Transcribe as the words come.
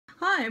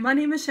Hi, my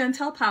name is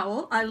Chantel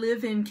Powell. I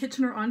live in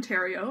Kitchener,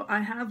 Ontario.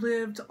 I have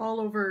lived all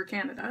over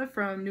Canada,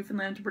 from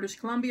Newfoundland to British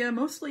Columbia,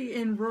 mostly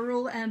in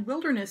rural and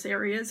wilderness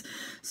areas.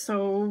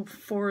 So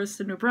forests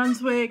in New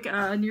Brunswick,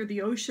 near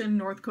the ocean,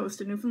 north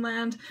coast of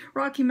Newfoundland,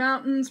 Rocky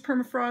Mountains,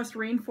 permafrost,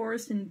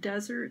 rainforest, and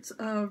deserts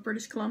of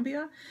British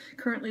Columbia.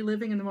 Currently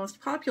living in the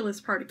most populous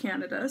part of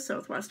Canada,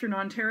 southwestern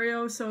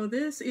Ontario, so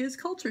this is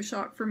culture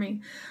shock for me.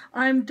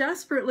 I'm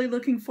desperately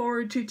looking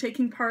forward to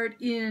taking part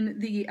in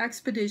the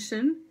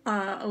expedition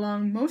along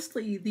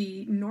mostly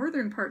the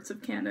northern parts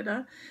of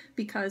Canada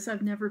because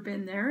I've never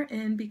been there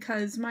and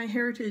because my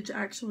heritage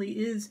actually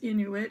is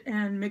Inuit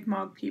and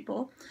Mi'kmaq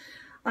people.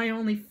 I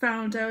only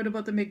found out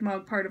about the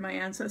Mi'kmaq part of my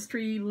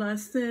ancestry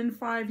less than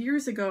 5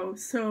 years ago,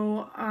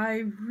 so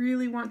I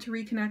really want to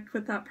reconnect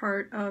with that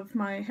part of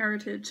my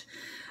heritage.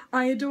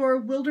 I adore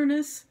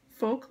wilderness,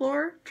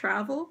 folklore,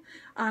 travel.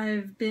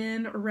 I've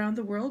been around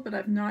the world, but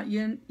I've not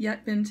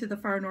yet been to the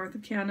far north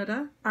of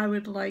Canada. I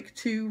would like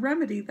to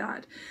remedy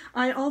that.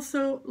 I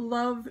also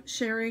love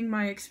sharing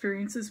my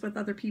experiences with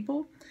other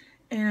people,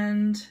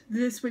 and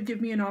this would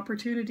give me an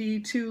opportunity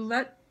to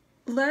let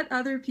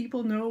other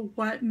people know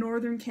what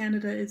Northern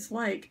Canada is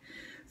like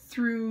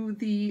through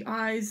the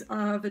eyes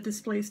of a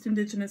displaced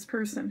Indigenous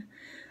person.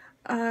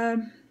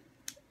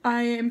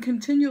 I am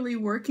continually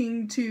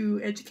working to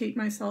educate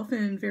myself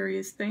in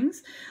various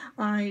things.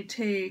 I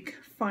take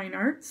fine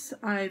arts.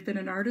 I've been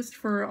an artist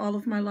for all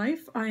of my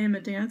life. I am a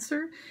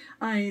dancer.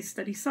 I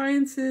study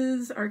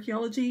sciences,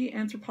 archaeology,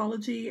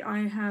 anthropology.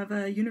 I have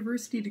a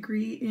university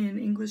degree in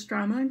English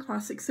drama and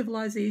classic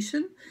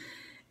civilization.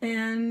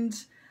 And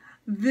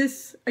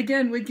this,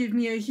 again, would give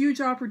me a huge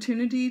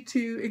opportunity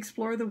to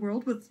explore the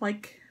world with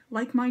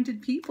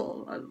like-minded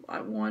people.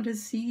 I want to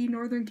see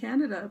Northern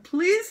Canada.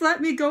 Please let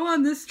me go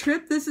on this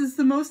trip. This is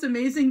the most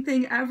amazing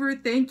thing ever.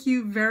 Thank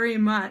you very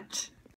much.